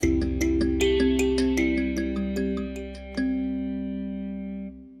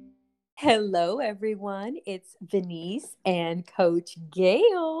Hello, everyone. It's Venice and Coach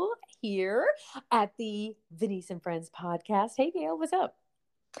Gail here at the Venice and Friends podcast. Hey, Gail, what's up?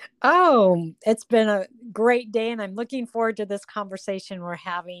 Oh, it's been a great day, and I'm looking forward to this conversation we're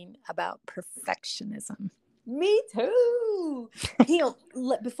having about perfectionism. Me too. Gail,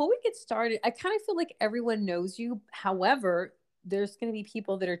 before we get started, I kind of feel like everyone knows you. However, there's going to be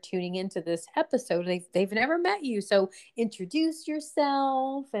people that are tuning into this episode. They've never met you. So introduce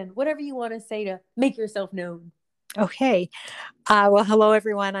yourself and whatever you want to say to make yourself known. Okay. Well, hello,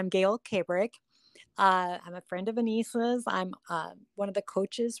 everyone. I'm Gail Kabrick. I'm a friend of Anissa's. I'm one of the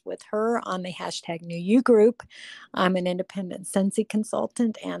coaches with her on the hashtag New You group. I'm an independent Sensi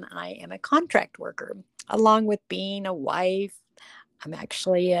consultant, and I am a contract worker, along with being a wife. I'm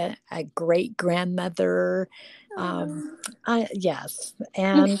actually a great grandmother. Um, Oh. yes,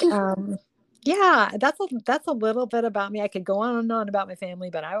 and yeah, that's a little bit about me. I could go on and on about my family,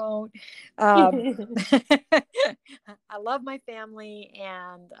 but I won't. Um, I love my family,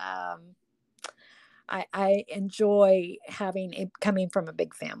 and I enjoy having it coming from a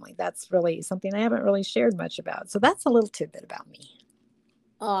big family. That's really something I haven't really shared much about. So that's a little tidbit about me.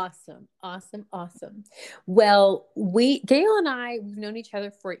 Awesome, awesome, awesome. Well, Gail and we've known each other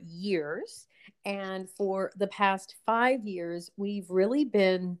for years. And for the past 5 years, we've really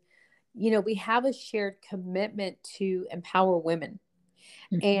been, we have a shared commitment to empower women.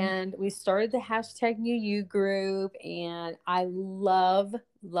 Mhm. And we started the hashtag New You group. And I love,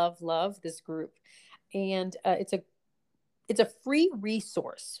 love, love this group. And it's a free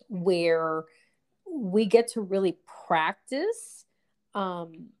resource where we get to really practice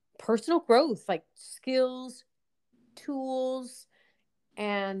um, personal growth, like skills, tools,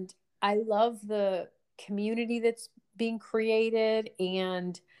 and I love the community that's being created.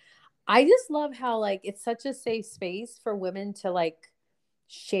 And I just love how like it's such a safe space for women to like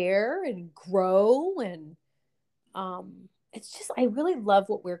share and grow and it's just I really love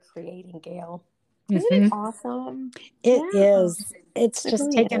what we're creating, Gail. Isn't it Mhm. awesome? It Yeah, is. It's it just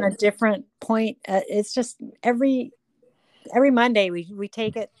really taken a is. different point. It's just every Monday we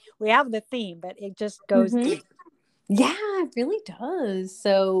take it. We have the theme, but it just goes Mhm. deep. Yeah, it really does.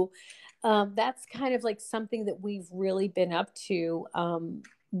 So that's kind of like something that we've really been up to,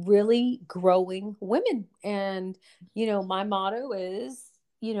 really growing women. And, my motto is,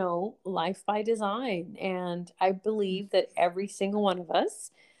 life by design. And I believe that every single one of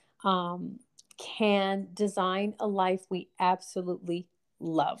us um, can design a life we absolutely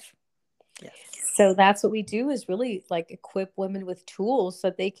love. Yes. So that's what we do is really like equip women with tools so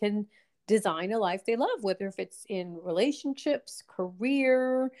that they can design a life they love, whether if it's in relationships,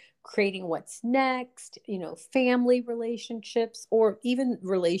 career, creating what's next, family relationships, or even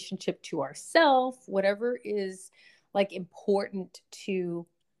relationship to ourself, whatever is like important to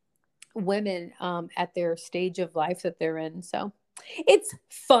women at their stage of life that they're in. So it's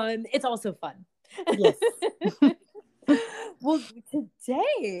fun. It's also fun. Yes. Well,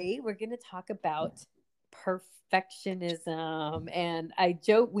 today we're going to talk about perfectionism, and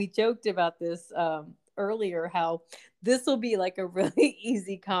we joked about this earlier, how this will be like a really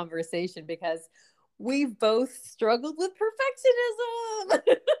easy conversation because we've both struggled with perfectionism.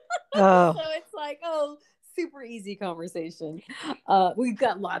 Oh, So it's like, oh, super easy conversation. We've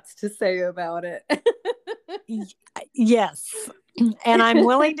got lots to say about it. y- yes. And I'm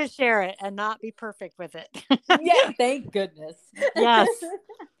willing to share it and not be perfect with it. Yeah, thank goodness. Yes.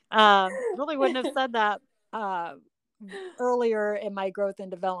 Really wouldn't have said that uh, earlier in my growth and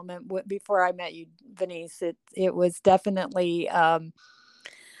development before I met you, Venice. It was definitely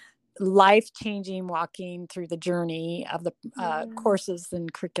life changing walking through the journey of the Yeah. courses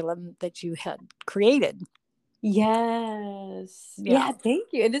and curriculum that you had created. Yes. Yeah. Yeah,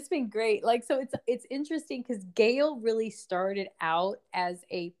 thank you. And it's been great. Like so it's interesting cuz Gail really started out as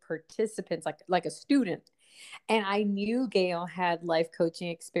a participant, like a student. And I knew Gail had life coaching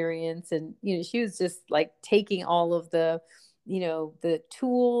experience and she was just like taking all of the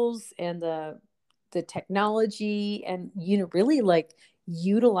tools and the technology and really like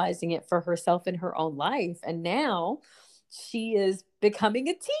utilizing it for herself in her own life. And now she is becoming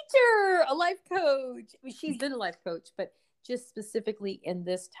a teacher, a life coach. I mean, she's been a life coach, but just specifically in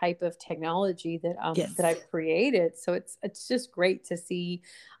this type of technology that Yes. I've created. So it's just great to see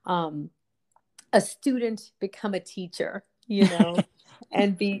um, a student become a teacher,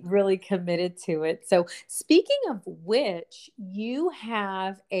 and be really committed to it. So, speaking of which, you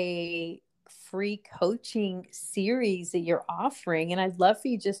have a free coaching series that you're offering. And I'd love for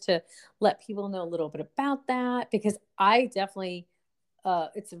you just to let people know a little bit about that because I definitely.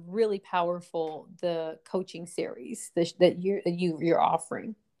 It's really powerful the coaching series that you're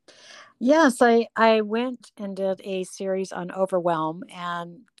offering. Yes, I went and did a series on overwhelm,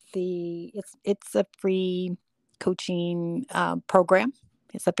 and it's a free coaching program.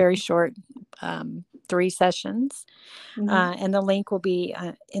 It's a very short 3 sessions, Mm-hmm. and the link will be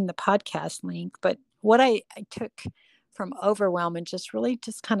in the podcast link. But what I took from overwhelm and just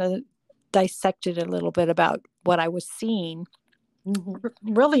kind of dissected a little bit about what I was seeing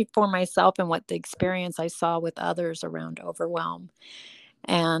Mm-hmm. really for myself and what the experience I saw with others around overwhelm.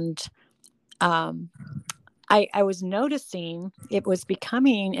 And um, I was noticing it was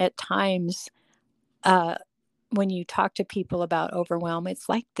becoming at times, uh, when you talk to people about overwhelm, it's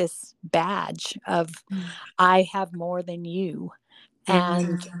like this badge of I have more than you.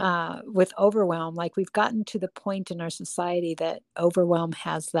 And Mm-hmm. with overwhelm, like we've gotten to the point in our society that overwhelm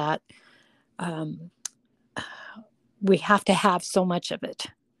has that um, we have to have so much of it.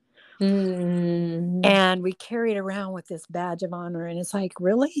 Mm-hmm. And we carry it around with this badge of honor. And it's like,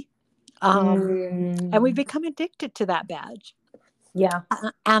 really? And we Mm-hmm. become addicted to that badge. Yeah.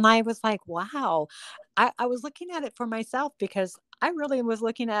 And I was like, wow. I was looking at it for myself because I really was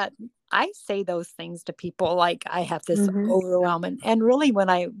looking at, I say those things to people like I have this Mm-hmm. overwhelm. And really, when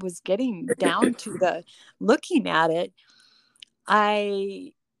I was getting down to the looking at it,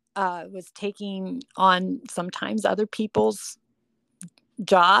 I was taking on sometimes other people's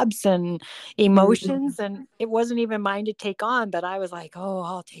jobs and Mm-hmm. emotions, and it wasn't even mine to take on, but I was like, oh,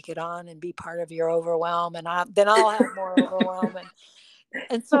 I'll take it on and be part of your overwhelm, and then I'll have more overwhelm.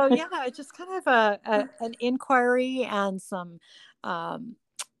 And so, yeah, it's just kind of an inquiry and some um,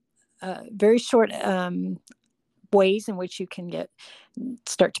 very short ways in which you can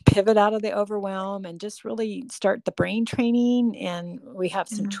start to pivot out of the overwhelm and just really start the brain training. And we have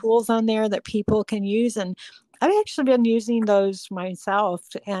some tools on there that people can use. And I've actually been using those myself.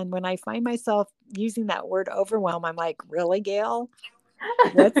 And when I find myself using that word overwhelm, I'm like, really, Gail?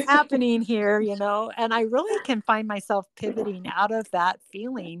 What's happening here? And I really can find myself pivoting out of that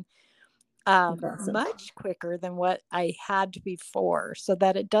feeling Impressive. much quicker than what I had before, so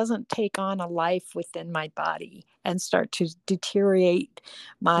that it doesn't take on a life within my body and start to deteriorate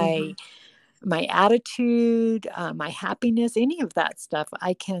Mm-hmm. my my attitude, my happiness, any of that stuff.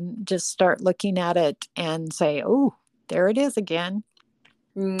 I can just start looking at it and say, oh, there it is again,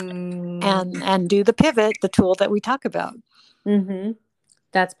 Mm-hmm. and do the pivot, the tool that we talk about. Mm-hmm.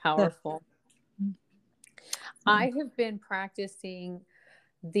 That's Yeah. powerful. I have been practicing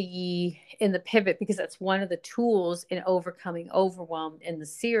in the pivot because that's one of the tools in overcoming overwhelm in the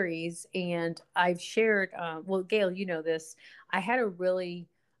series. And I've shared, well, Gail, you know this. I had a really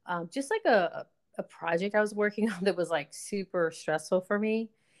just like a project I was working on that was like super stressful for me,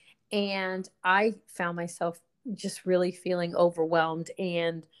 and I found myself just really feeling overwhelmed.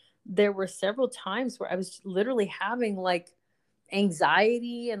 And there were several times where I was literally having like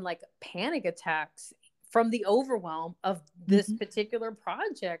anxiety and like panic attacks from the overwhelm of this Mm-hmm. particular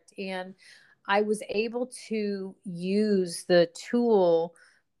project. And I was able to use the tool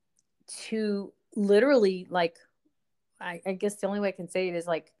to literally, like, I guess the only way I can say it is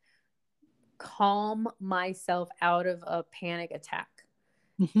like calm myself out of a panic attack.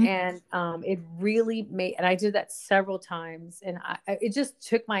 Mm-hmm. And it really made, and I did that several times. And it just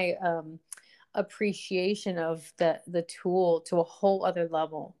took my appreciation of the tool to a whole other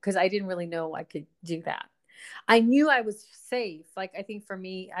level, because I didn't really know I could do that. I knew I was safe. Like, I think for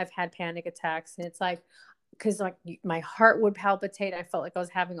me, I've had panic attacks, and it's like, because like my heart would palpitate. I felt like I was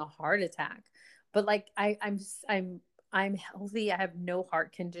having a heart attack. But like I'm healthy. I have no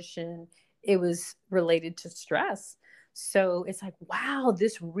heart condition. It was related to stress. So it's like, wow,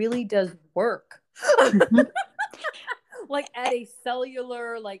 this really does work. Mm-hmm. Like at a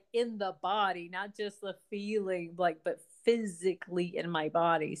cellular, like in the body, not just the feeling, like, but physically in my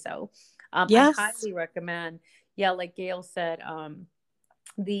body. So I Yes. highly recommend, yeah, like Gail said,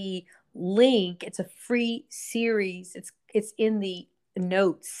 the link, it's a free series. It's in the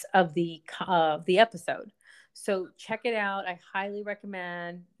notes of the episode. So check it out. I highly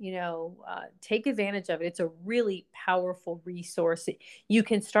recommend, take advantage of it. It's a really powerful resource that you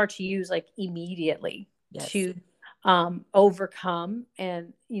can start to use like immediately Yes. to overcome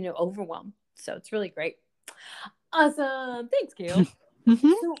and, overwhelm. So it's really great. Awesome. Thanks, Gail.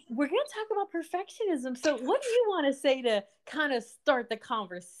 Mm-hmm. So we're going to talk about perfectionism. So what do you want to say to kind of start the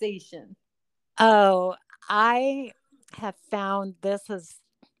conversation? Oh, I have found this is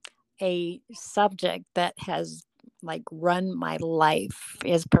a subject that has like run my life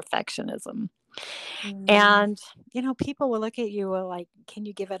is perfectionism. Mm. And, people will look at you like, can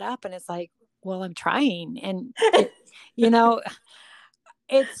you give it up? And it's like, well, I'm trying. And you know,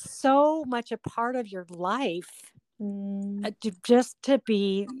 it's so much a part of your life just to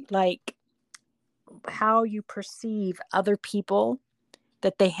be like how you perceive other people,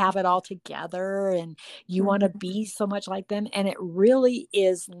 that they have it all together and you want to be so much like them. And it really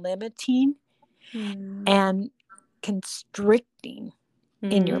is limiting and constricting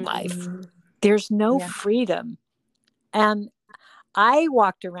in your life. There's no freedom. And I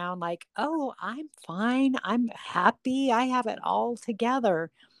walked around like, oh, I'm fine. I'm happy. I have it all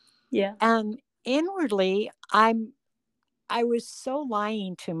together. Yeah. And inwardly, I was so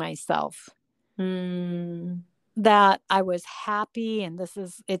lying to myself that I was happy and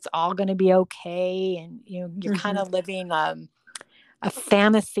it's all going to be okay. And, you're kind of living a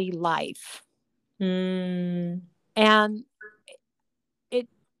fantasy life. And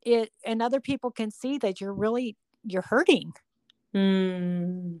and other people can see that you're hurting.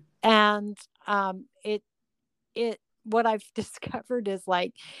 And what I've discovered is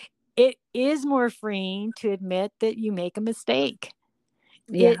like, it is more freeing to admit that you make a mistake.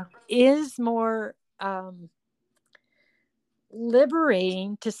 It is more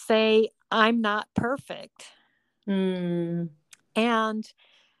liberating to say, I'm not perfect. And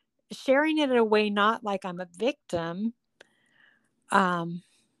sharing it in a way, not like I'm a victim,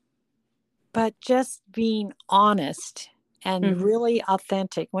 but just being honest and really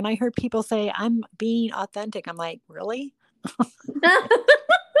authentic. When I heard people say, I'm being authentic, I'm like, really?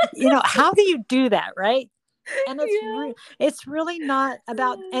 How do you do that? Right. And it's really not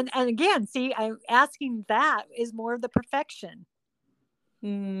about, and again, see, I'm asking, that is more of the perfection.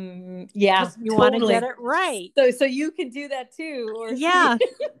 Yeah. You want to get it right. So you can do that too. Or yeah.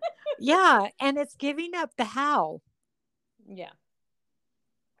 Yeah. And it's giving up the how. Yeah.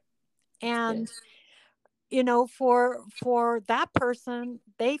 And, for that person,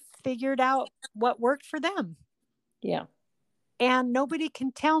 they figured out what worked for them. Yeah. And nobody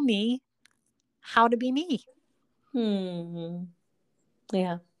can tell me how to be me.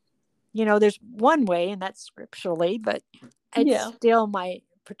 Yeah. There's one way, and that's scripturally, but it's still my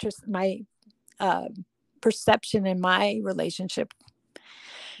perception in my relationship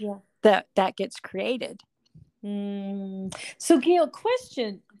that gets created. So Gail,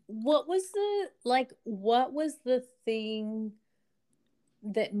 question, what was the thing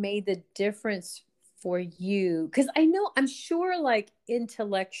that made the difference for you? Because I'm sure like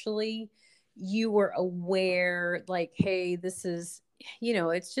intellectually you were aware, like, hey, this is,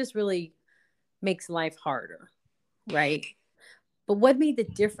 it's just really makes life harder, right? But what made the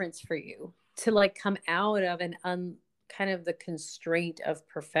difference for you to like come out of kind of the constraint of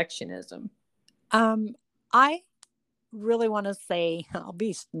perfectionism? I really want to say, I'll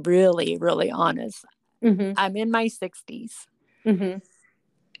be really, really honest. I'm in my 60s.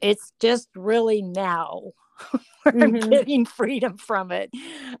 It's just really now I'm getting freedom from it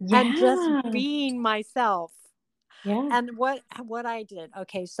and just being myself. Yeah. And what I did,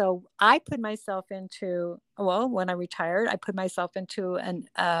 okay, so I put myself into, when I retired, I put myself into an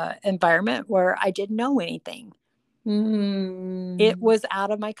environment where I didn't know anything. It was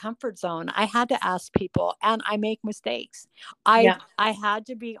out of my comfort zone. I had to ask people, and I make mistakes. I had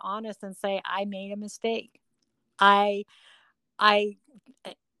to be honest and say, I made a mistake. I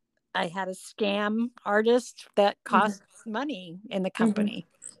had a scam artist that cost money in the company.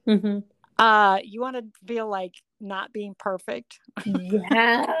 You want to feel like not being perfect.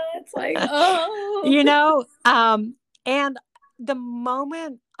 Yeah. It's like, oh. And the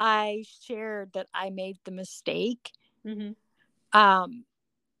moment I shared that I made the mistake, I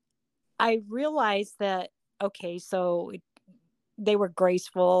realized that, okay, so they were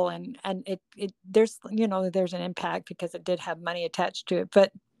graceful and there's an impact because it did have money attached to it,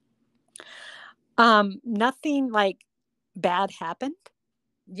 but nothing like bad happened.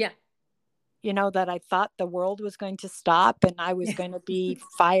 Yeah. That I thought the world was going to stop and I was going to be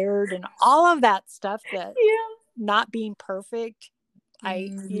fired and all of that stuff, that not being perfect,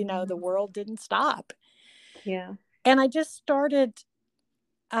 the world didn't stop. Yeah. And I just started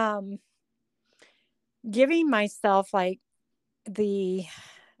giving myself like the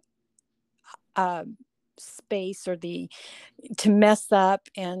space or to mess up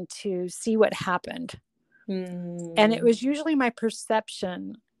and to see what happened. And it was usually my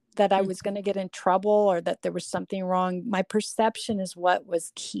perception that I was going to get in trouble or that there was something wrong. My perception is what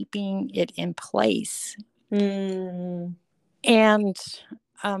was keeping it in place. And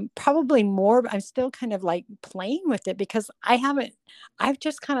probably more, I'm still kind of like playing with it because I've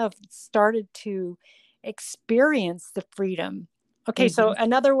just kind of started to experience the freedom. Okay, so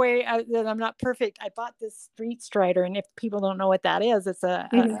another way that I'm not perfect, I bought this Street Strider, and if people don't know what that is, it's a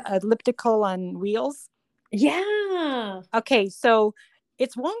elliptical on wheels. Yeah. Okay, so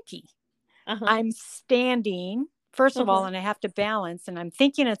it's wonky. I'm standing first of all, Uh-huh. and I have to balance, and I'm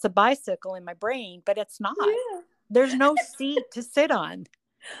thinking it's a bicycle in my brain, but it's not. Yeah. There's no seat to sit on.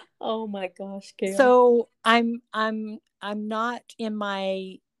 Oh my gosh, Gail. So I'm not in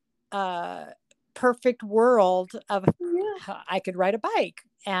my uh perfect world of Yeah. I could ride a bike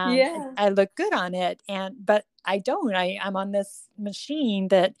and Yeah. I look good on it, and but I don't. I'm on this machine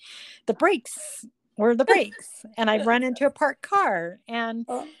that the brakes were the brakes, and I run into a parked car, and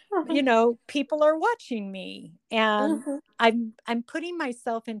Uh-huh. people are watching me, and Uh-huh. I'm putting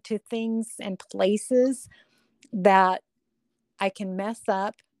myself into things and places that I can mess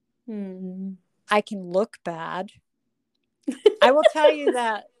up. Hmm. I can look bad. I will tell you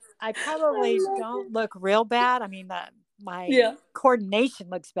that I I probably love don't it. look real bad. I mean, my Yeah. coordination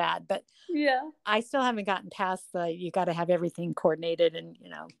looks bad, but Yeah. I still haven't gotten past the you got to have everything coordinated, and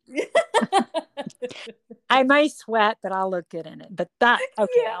I might sweat, but I'll look good in it. But that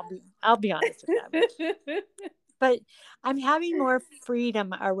okay, I'll be honest with that. Yeah. But I'm having more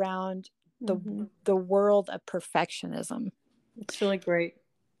freedom around the Hmm. the world of perfectionism. It's really great.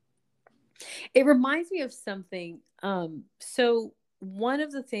 It reminds me of something. So one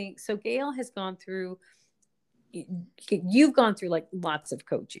of the things, so Gail has gone through, you've gone through like lots of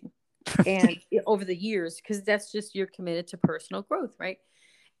coaching and over the years, because that's just you're committed to personal growth, right?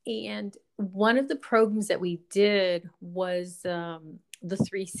 And one of the programs that we did was the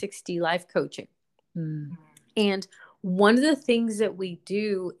 360 life coaching. Mm. And one of the things that we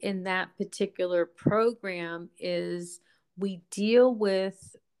do in that particular program is we deal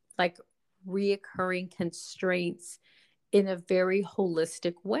with like reoccurring constraints in a very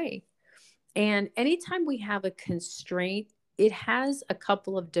holistic way. And anytime we have a constraint, it has a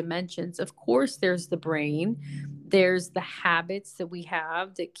couple of dimensions. Of course, there's the brain, there's the habits that we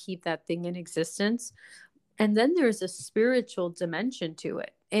have that keep that thing in existence. And then there's a spiritual dimension to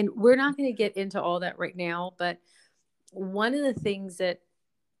it. And we're not going to get into all that right now, but one of the things that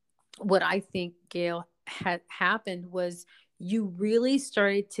what I think, Gail, had happened was you really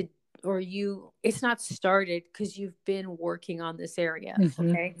started to, or you, it's not started because you've been working on this area. Mm-hmm.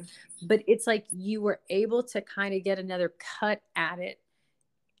 Okay. But it's like you were able to kind of get another cut at it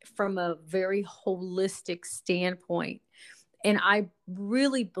from a very holistic standpoint. And I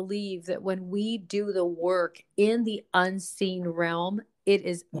really believe that when we do the work in the unseen realm, it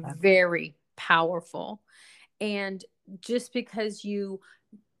is Yeah. very powerful. And just because you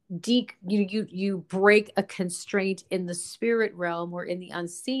break a constraint in the spirit realm or in the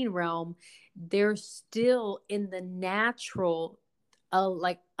unseen realm, they're still in the natural,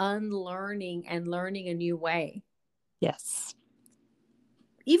 like unlearning and learning a new way. Yes.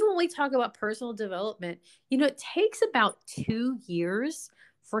 Even when we talk about personal development, it takes about 2 years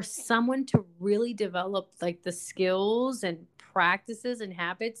for someone to really develop like the skills and practices and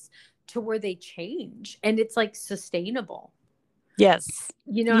habits to where they change and it's like sustainable. Yes.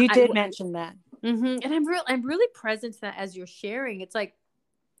 You I did mention that. and I'm really present to that as you're sharing. It's like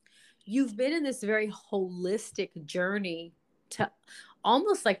you've been in this very holistic journey to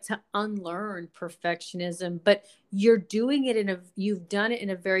almost like to unlearn perfectionism, but you've done it in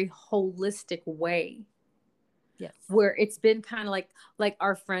a very holistic way Yes. where it's been kind of like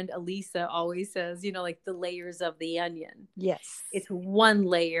our friend Elisa always says, like the layers of the onion. Yes. It's one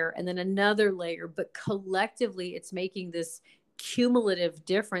layer and then another layer, but collectively it's making this cumulative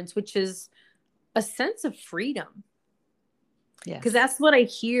difference, which is a sense of freedom. Yes. Because that's what I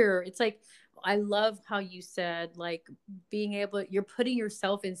hear. It's like, I love how you said, like, you're putting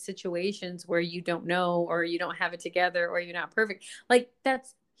yourself in situations where you don't know, or you don't have it together, or you're not perfect. Like,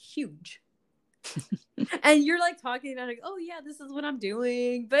 that's huge. And you're like talking about, like, oh, yeah, this is what I'm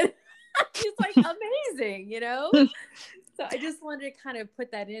doing. But it's like amazing. So I just wanted to kind of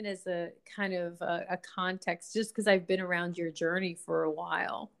put that in as a kind of a context, just because I've been around your journey for a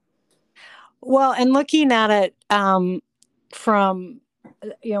while. Well, and looking at it from,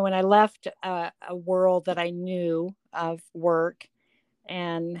 when I left a world that I knew of work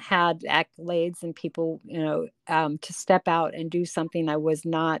and had accolades and people, to step out and do something I was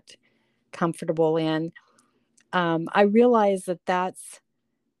not comfortable in, I realized that that's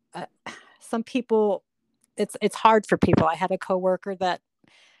some people. It's hard for people. I had a coworker that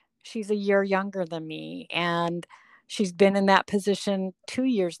she's a year younger than me, and she's been in that position 2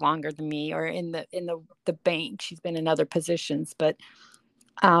 years longer than me, or in the bank she's been in other positions, but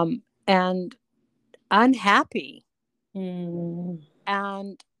and unhappy Mm.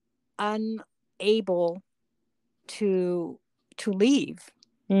 and unable to leave.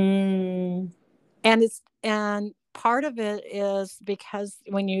 Mm. And part of it is because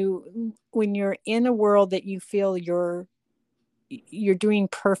when you're in a world that you feel you're doing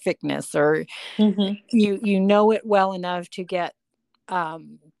perfectness, or Mm-hmm. you know it well enough to get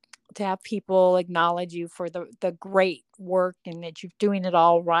to have people acknowledge you for the great work, and that you're doing it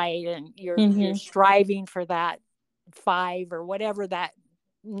all right, and you're Mm-hmm. striving for that 5 or whatever that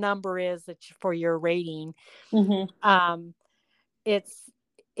number is for your rating. Mm-hmm. um it's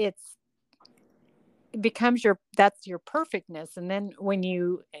it's it becomes that's your perfectness. And then when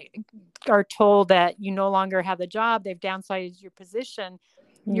you are told that you no longer have the job, they've downsized your position,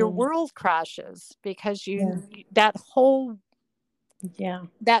 your Mm. world crashes, because Yeah. that whole Yeah.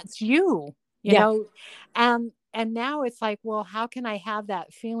 that's you, Yeah. and now it's like, well, how can I have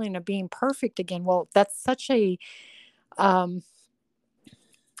that feeling of being perfect again? Well, that's such a um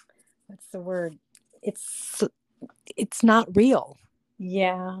what's the word, it's it's not real.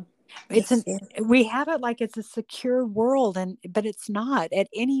 Yeah. It's That's an true. We have it like it's a secure world, but it's not. At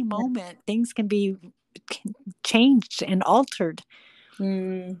any Yeah. moment things can be changed and altered,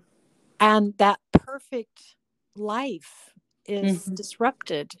 Mm. and that perfect life is Mm-hmm.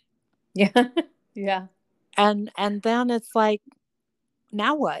 disrupted. Yeah. Yeah. And then it's like,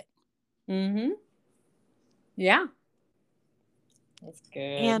 now what? Mm-hmm. Yeah. That's good.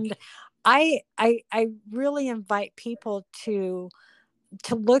 And I really invite people to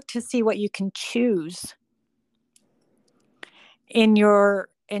look to see what you can choose in your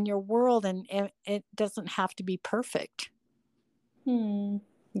world, and it doesn't have to be perfect. Hmm.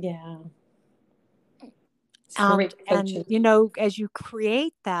 Yeah. It's and great and coaching. you know, as you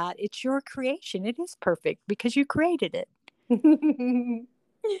create that, it's your creation, it is perfect because you created it.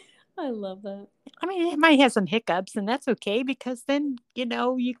 I love that. I mean, it might have some hiccups, and that's okay, because then, you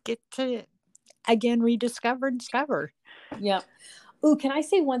know, you get to again rediscover and discover. Yeah. Ooh, can I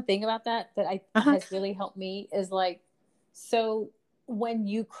say one thing about that that I Uh-huh. has really helped me is like, so when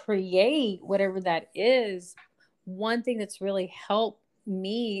you create whatever that is, one thing that's really helped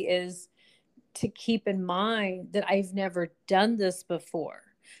me is to keep in mind that I've never done this before.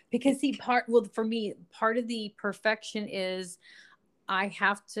 Because the part, well, for me, part of the perfection is I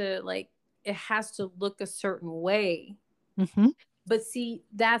have to like, it has to look a certain way. Hmm. But see,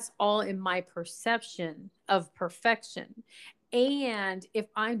 that's all in my perception of perfection. And if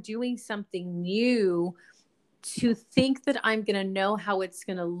I'm doing something new, to think that I'm going to know how it's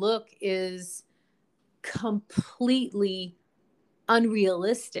going to look is completely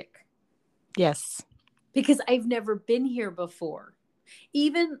unrealistic Yes. because I've never been here before.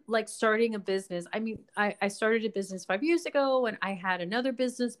 Even like starting a business. I mean, I started a business 5 years ago and I had another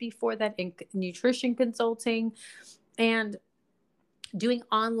business before that in nutrition consulting. And doing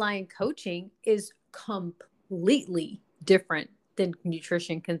online coaching is completely different than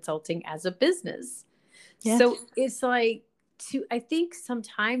nutrition consulting as a business. Yes. So it's like, I think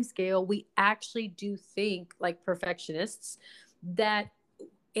sometimes, Gail, we actually do think like perfectionists that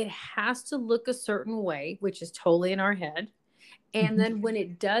it has to look a certain way, which is totally in our head. And Hmm. then when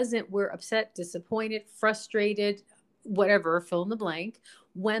it doesn't, we're upset, disappointed, frustrated, whatever, fill in the blank.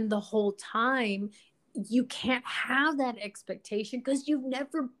 When the whole time you can't have that expectation because you've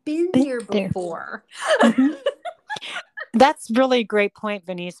never been Been here there. before. Hmm. That's really a great point,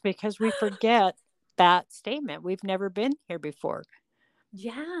 Venice, because we forget that statement. We've never been here before.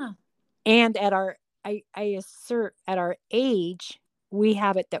 Yeah. And at our, I assert, at our age, we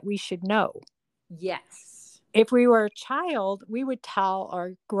have it that we should know. Yes. If we were a child, we would tell,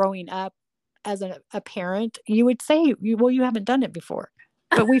 or growing up as a parent, you would say, well, you haven't done it before.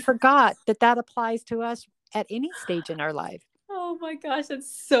 But we forgot that that applies to us at any stage in our life. Oh my gosh, that's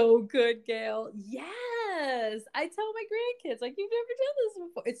so good, Gail. Yes. I tell my grandkids, like, you've never done this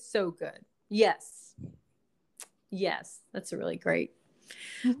before. It's so good. Yes. Yes. That's really great.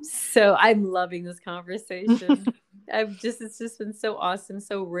 Mhm. So I'm loving this conversation. It's just been so awesome,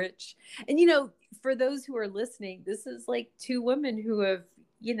 so rich. And, for those who are listening, this is like two women who have,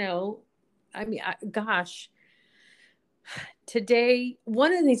 I mean, gosh, today,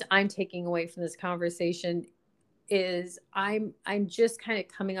 one of the things I'm taking away from this conversation is I'm just kind of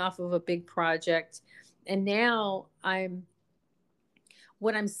coming off of a big project. And now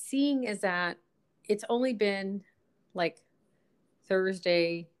what I'm seeing is that it's only been like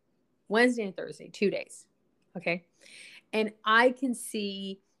Thursday, Wednesday and Thursday, 2 days. Okay. And I can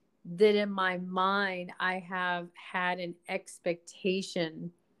see that in my mind, I have had an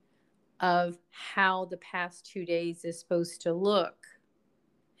expectation of how the past 2 days is supposed to look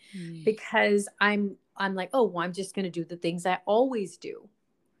Mm. because I'm like, oh, well, I'm just going to do the things I always do.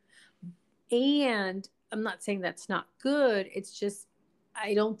 And I'm not saying that's not good. It's just,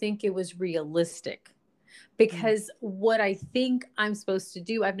 I don't think it was realistic Mm. because what I think I'm supposed to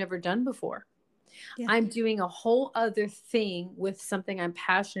do, I've never done before. Yeah. I'm doing a whole other thing with something I'm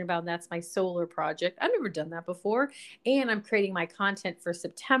passionate about, and that's my solar project. I've never done that before. And I'm creating my content for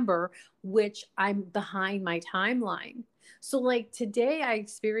September, which I'm behind my timeline. So like today I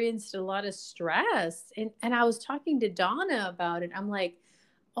experienced a lot of stress, and I was talking to Donna about it. I'm like,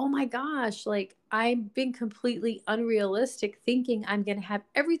 oh my gosh, like I've been completely unrealistic thinking I'm going to have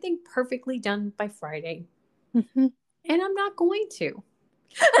everything perfectly done by Friday. Mm-hmm. And I'm not going to.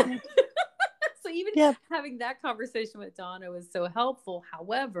 Yeah. So even Yeah. having that conversation with Donna was so helpful.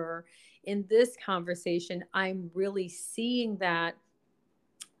 However, in this conversation, I'm really seeing that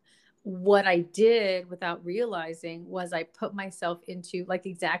what I did without realizing was I put myself into like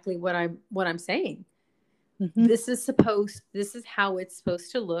exactly what I'm saying. Mm-hmm. This is how it's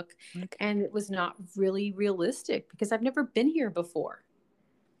supposed to look. Okay. And it was not really realistic because I've never been here before.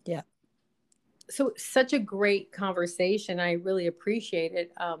 Yeah. So such a great conversation. I really appreciate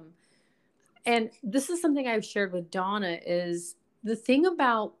it. And this is something I've shared with Donna is the thing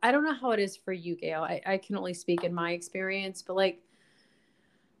about, I don't know how it is for you, Gail. I can only speak in my experience, but like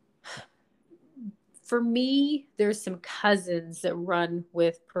for me, there's some cousins that run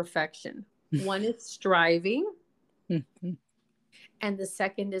with perfection. One is striving, Mm-hmm. and the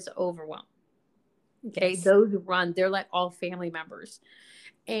second is overwhelm. Okay. Yes. Those run, they're like all family members.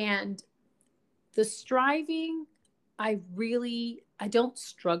 And the striving, I don't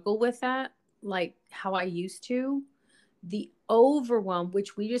struggle with that like how I used to. The overwhelm,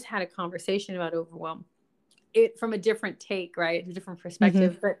 which we just had a conversation about overwhelm, it from a different take, right? A different Mm-hmm.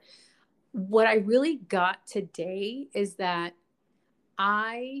 perspective. But what I really got today is that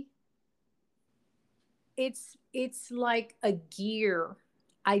I it's like a gear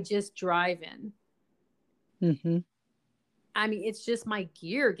I just drive in. Mm-hmm. I mean, it's just my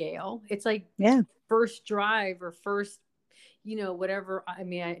gear, Gail. It's like Yeah. first drive or first, whatever. I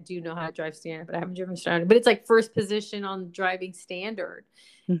mean, I do know how to drive standard, but I haven't driven standard. But it's like first position on driving standard.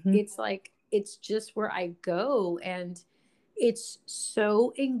 Mm-hmm. It's like it's just where I go, and it's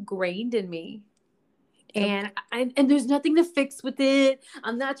so ingrained in me. Yep. And there's nothing to fix with it.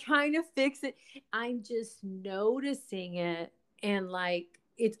 I'm not trying to fix it. I'm just noticing it, and like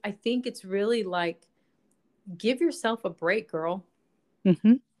it's I think it's really like give yourself a break, girl.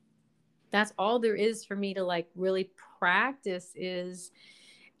 Mm-hmm. That's all there is for me to like really practice is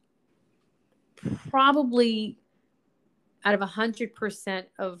probably out of 100%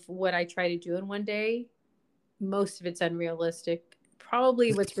 of what I try to do in one day, most of it's unrealistic.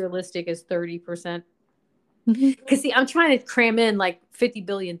 Probably what's realistic is 30%. Mm-hmm. Because see, I'm trying to cram in like 50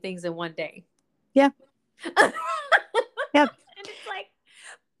 billion things in one day. Yeah. And Yep. it's like,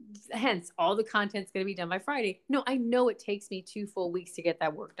 hence, all the content's going to be done by Friday. No, I know it takes me 2 full weeks to get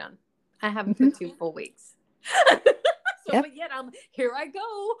that work done. I haven't Mm-hmm. put 2 full weeks. So, Yep. but yet here I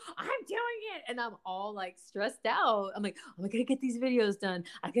go. I'm doing it. And I'm all like stressed out. I'm like, oh, I got to get these videos done.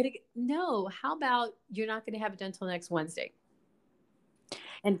 No, how about you're not going to have it done until next Wednesday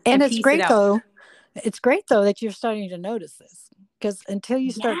And and it's piece it great out. though. It's great though that you're starting to notice this, because until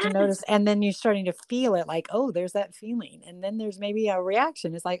you start to notice Yes. and then you're starting to feel it, like, oh, there's that feeling. And then there's maybe a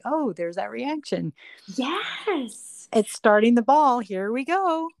reaction. It's like, oh, there's that reaction. Yes. It's starting the ball. Here we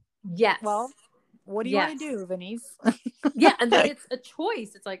go. Yes. Well, what do you want to Yes. do, Venice? Yeah. And then it's a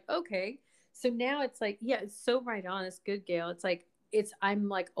choice. It's like, okay. So now it's like, yeah, it's so right on. It's good, Gail. It's like, I'm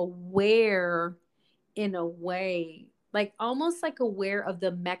like aware in a way, like almost like aware of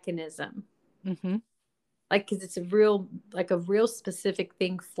the mechanism. Mm-hmm. Like, cause it's a real specific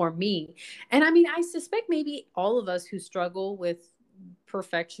thing for me. And I mean, I suspect maybe all of us who struggle with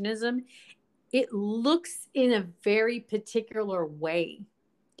perfectionism, it looks in a very particular way.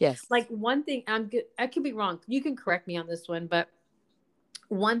 Yes. Like one thing I'm good, I could be wrong. You can correct me on this one, but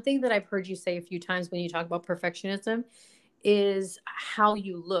one thing that I've heard you say a few times when you talk about perfectionism is how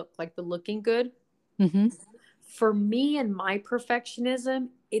you look, like the looking good. Mm-hmm. For me and my perfectionism,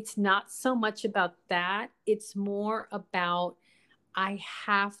 it's not so much about that. It's more about I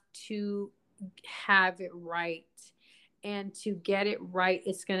have to have it right. And to get it right,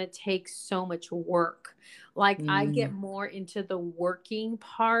 it's going to take so much work. Like I get Mm. more into the working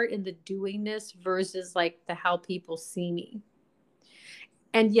part and the doingness versus like the how people see me.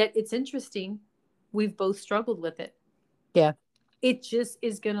 And yet it's interesting. We've both struggled with it. Yeah. It just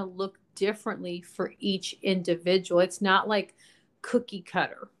is going to look differently for each individual. It's not like cookie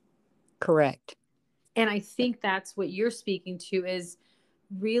cutter. Correct. And I think that's what you're speaking to is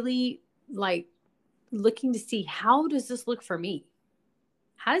really like looking to see how does this look for me?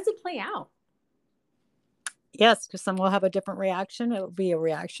 How does it play out? Yes, because some will have a different reaction. It'll be a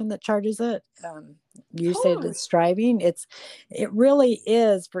reaction that charges it. You said Totally. it's striving. It really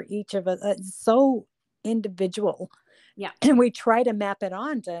is for each of us. It's so individual, Yeah. and we try to map it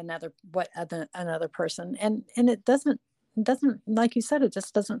on to another person, and it doesn't, like you said, it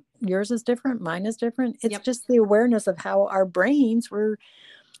just doesn't. Yours is different. Mine is different. It's Yep. just the awareness of how our brains were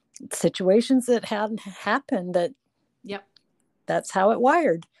situations that hadn't happened. Yep. That's how it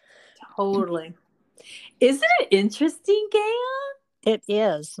wired. Totally. Isn't it interesting, It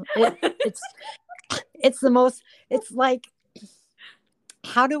is. Gail? It's the most. It's like,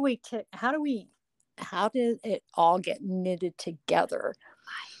 how did it all get knitted together?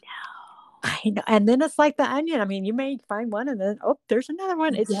 I know. And then it's like the onion. I mean, you may find one and then, oh, there's another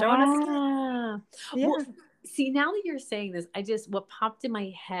one. It's showing up again. Yeah. Yeah. Well, see, now that you're saying this, what popped in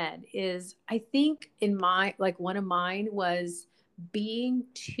my head is I think one of mine was being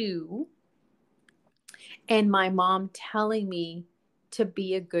two and my mom telling me to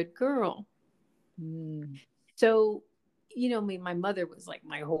be a good girl. Mm. So, I mean, my mother was like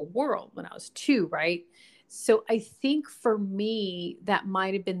my whole world when I was two, right? So I think for me, that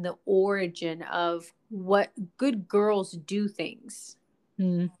might have been the origin of what good girls do things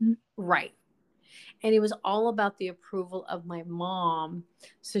Mm-hmm. right. And it was all about the approval of my mom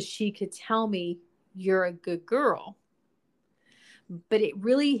so she could tell me, you're a good girl. But it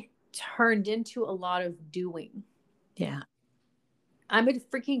really turned into a lot of doing. Yeah. I'm a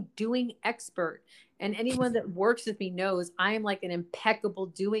freaking doing expert. And anyone that works with me knows I am like an impeccable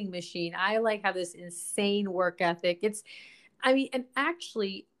doing machine. I like have this insane work ethic. And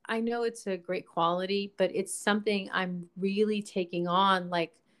actually, I know it's a great quality, but it's something I'm really taking on,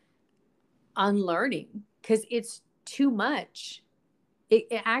 like unlearning, because it's too much. It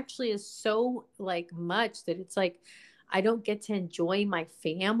actually is so like much that it's like I don't get to enjoy my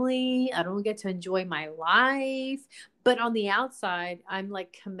family. I don't get to enjoy my life. But on the outside, I'm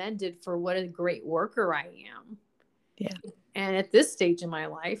like commended for what a great worker I am. Yeah. And at this stage in my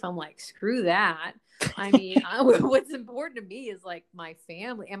life, I'm like, screw that. I mean, what's important to me is like my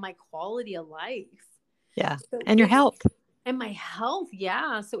family and my quality of life. Yeah. So And your health. and my health,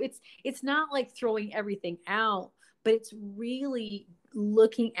 yeah. So it's not like throwing everything out, but it's really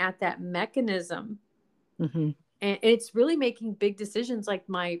looking at that mechanism. Mm-hmm. And it's really making big decisions, like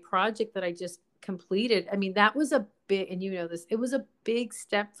my project that I just completed. I mean, that was a bit, and you know this, it was a big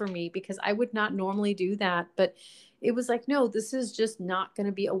step for me because I would not normally do that, but it was like, no, this is just not going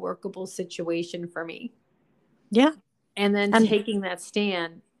to be a workable situation for me. Yeah. And then And taking that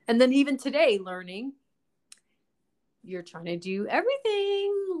stand, and then even today learning you're trying to do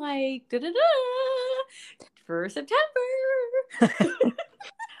everything like da da da for September.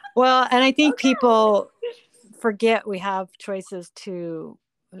 well, and I think Okay. people forget we have choices to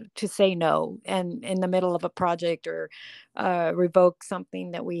say no and in the middle of a project or revoke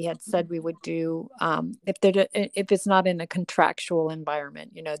something that we had said we would do, if it's not in a contractual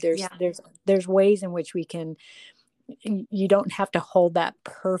environment. Yeah. There's ways in which we can. You don't have to hold that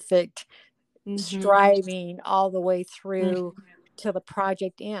perfect Mm-hmm. striving all the way through Mm-hmm. till the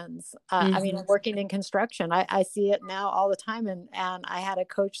project ends. I mean, Mm-hmm. I'm working in construction. I see it now all the time, and I had a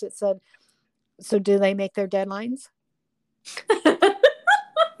coach that said, so do they make their deadlines?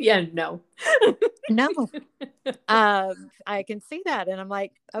 Yeah, no. No. I can see that, and I'm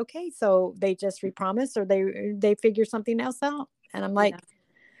like, okay, so they just repromise, or they figure something else out, and I'm Yeah. like,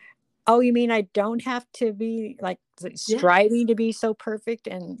 oh, you mean I don't have to be like Yes. striving to be so perfect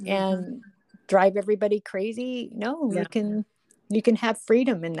and Mm-hmm. and drive everybody crazy? No, Yeah. you can have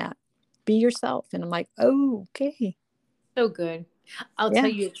freedom in that. Be yourself, and I'm like, oh, okay, So good. I'll tell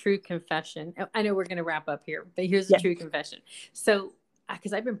yeah, you a true confession. I know we're going to wrap up here, but here's a yeah, true confession. So,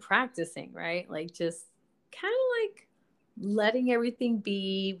 because I've been practicing, right? Like just kind of like letting everything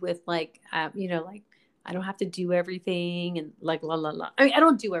be with like, like I don't have to do everything and like la la la. I mean, I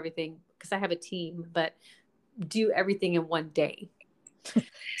don't do everything because I have a team, but do everything in one day.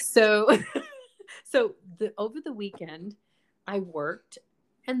 So, over the weekend, I worked,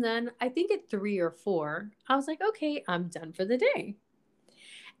 and then I think at 3 or 4, I was like, okay, I'm done for the day.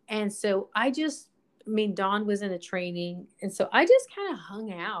 And so I mean, Dawn was in a training, and so I just kind of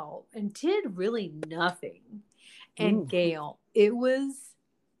hung out and did really nothing. And ooh, Gail, it was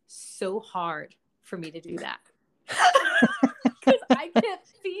so hard for me to do that. Because I kept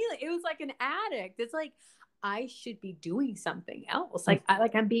feeling it was like an addict. It's like I should be doing something else.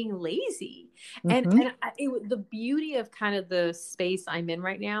 I'm being lazy. And mm-hmm, the beauty of kind of the space I'm in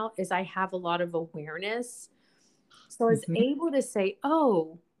right now is I have a lot of awareness. So I was mm-hmm, able to say,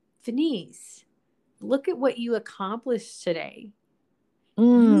 "Oh, Denise, look at what you accomplished today.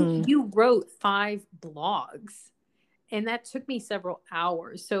 You wrote 5 blogs, and that took me several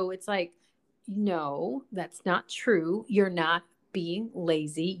hours. So it's like, no, that's not true. You're not being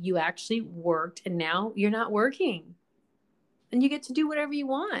lazy. You actually worked, and now you're not working, and you get to do whatever you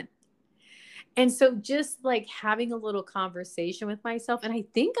want. And so just like having a little conversation with myself, and I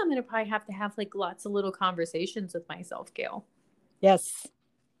think I'm going to probably have to have like lots of little conversations with myself, Gail. Yes.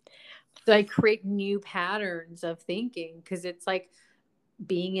 So I create new patterns of thinking, because it's like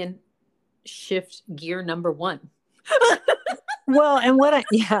being in shift gear number 1. Well, and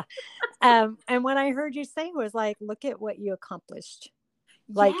and what I heard you say was like, look at what you accomplished.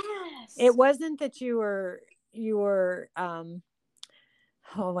 Like, Yes. it wasn't that you were, I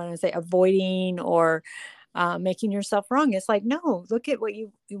want to say avoiding or making yourself wrong. It's like, no, look at what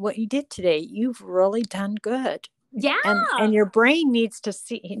you did today. You've really done good. Yeah. And your brain needs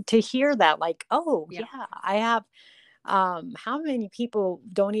to hear that, like, oh yeah, I have. How many people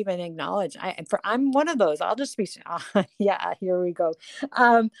don't even acknowledge? I'm one of those. I'll just be, yeah, here we go.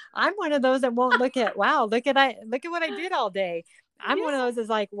 I'm one of those that won't look at, wow, look at what I did all day. I'm one of those that's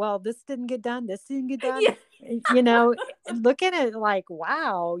like, well, this didn't get done. This didn't get done. Yeah. Look at it like,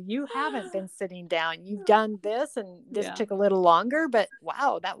 wow, you haven't been sitting down. You've done this, and this took a little longer, but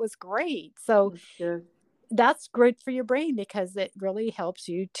wow, that was great. So that's great for your brain, because it really helps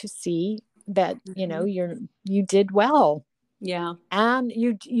you to see that, you did well. Yeah. And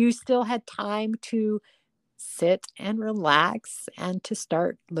you still had time to sit and relax and to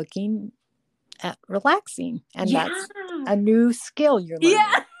start looking at relaxing. And that's a new skill you're learning.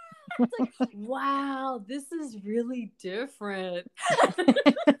 Yeah. It's like, wow, this is really different.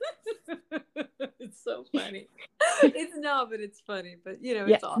 It's so funny. It's not, but it's funny. But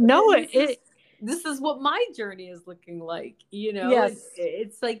it's awesome. No, this is what my journey is looking like. Yes.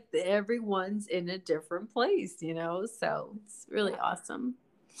 It's like everyone's in a different place. So it's really awesome.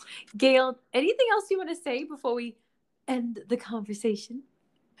 Gail, anything else you want to say before we end the conversation?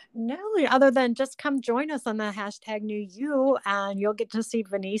 No, other than just come join us on the hashtag New You, and you'll get to see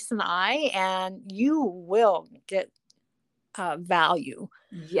Venice and I, and you will get value.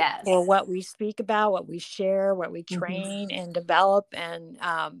 Yes. For what we speak about, what we share, what we train and develop. And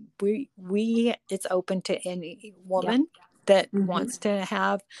we it's open to any woman that wants to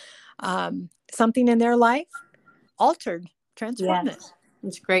have something in their life altered, transform it.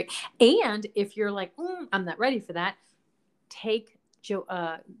 It's great. And if you're like, I'm not ready for that, take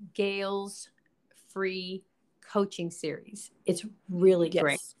Gail's free coaching series. It's really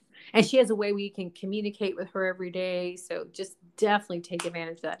great. And she has a way we can communicate with her every day. So just definitely take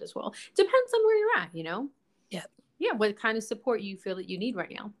advantage of that as well. Depends on where you're at, Yeah. What kind of support you feel that you need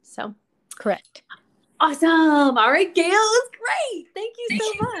right now. So correct. Awesome. All right, Gail, it's great. Thank you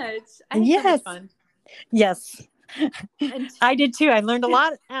so much. I had so much fun. Yes. I did too. I learned a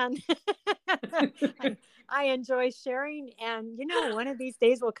lot, and I enjoy sharing. And one of these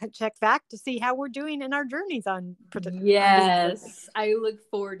days we'll check back to see how we're doing in our journeys on. Yes, I look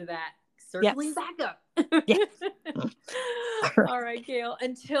forward to that. Circling back up. Yes. All right, Gail.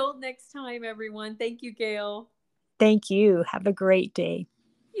 Until next time, everyone. Thank you, Gail. Thank you. Have a great day.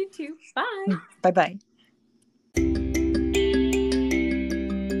 You too. Bye. Bye-bye.